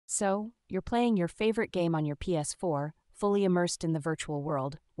So, you're playing your favorite game on your PS4, fully immersed in the virtual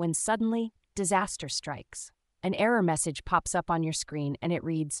world, when suddenly, disaster strikes. An error message pops up on your screen and it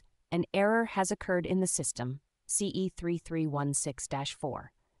reads, "An error has occurred in the system,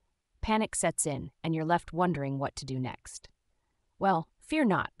 CE-33116-4. Panic sets in, and you're left wondering what to do next. Well, fear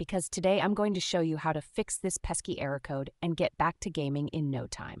not, because today I'm going to show you how to fix this pesky error code and get back to gaming in no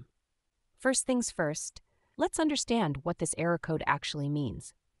time. First things first, let's understand what this error code actually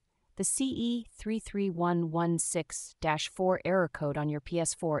means. The CE-33116-4 error code on your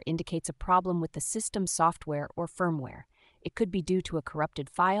PS4 indicates a problem with the system software or firmware. It could be due to a corrupted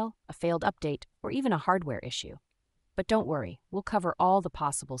file, a failed update, or even a hardware issue. But don't worry, we'll cover all the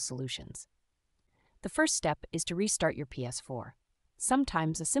possible solutions. The first step is to restart your PS4.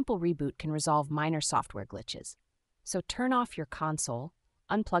 Sometimes a simple reboot can resolve minor software glitches. So turn off your console,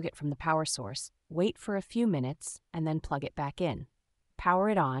 unplug it from the power source, wait for a few minutes, and then plug it back in. Power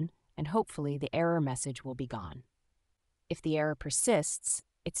it on, and hopefully the error message will be gone. If the error persists,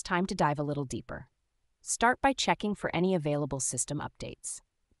 it's time to dive a little deeper. Start by checking for any available system updates.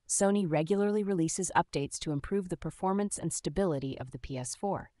 Sony regularly releases updates to improve the performance and stability of the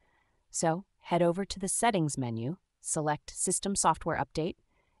PS4. So, head over to the Settings menu, select System Software Update,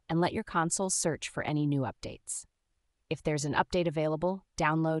 and let your console search for any new updates. If there's an update available,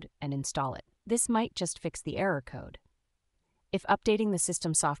 download and install it. This might just fix the error code. If updating the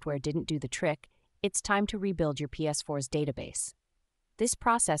system software didn't do the trick, it's time to rebuild your PS4's database. This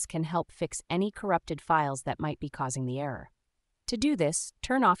process can help fix any corrupted files that might be causing the error. To do this,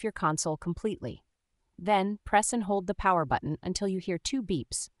 turn off your console completely. Then, press and hold the power button until you hear 2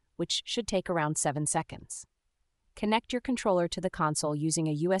 beeps, which should take around 7 seconds. Connect your controller to the console using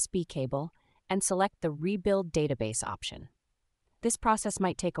a USB cable and select the Rebuild Database option. This process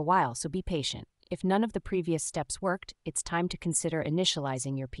might take a while, so be patient. If none of the previous steps worked, it's time to consider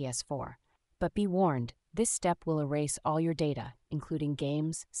initializing your PS4. But be warned, this step will erase all your data, including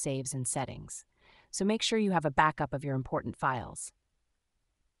games, saves, and settings. So make sure you have a backup of your important files.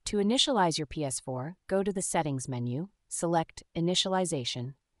 To initialize your PS4, go to the Settings menu, select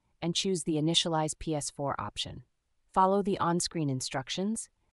Initialization, and choose the Initialize PS4 option. Follow the on-screen instructions,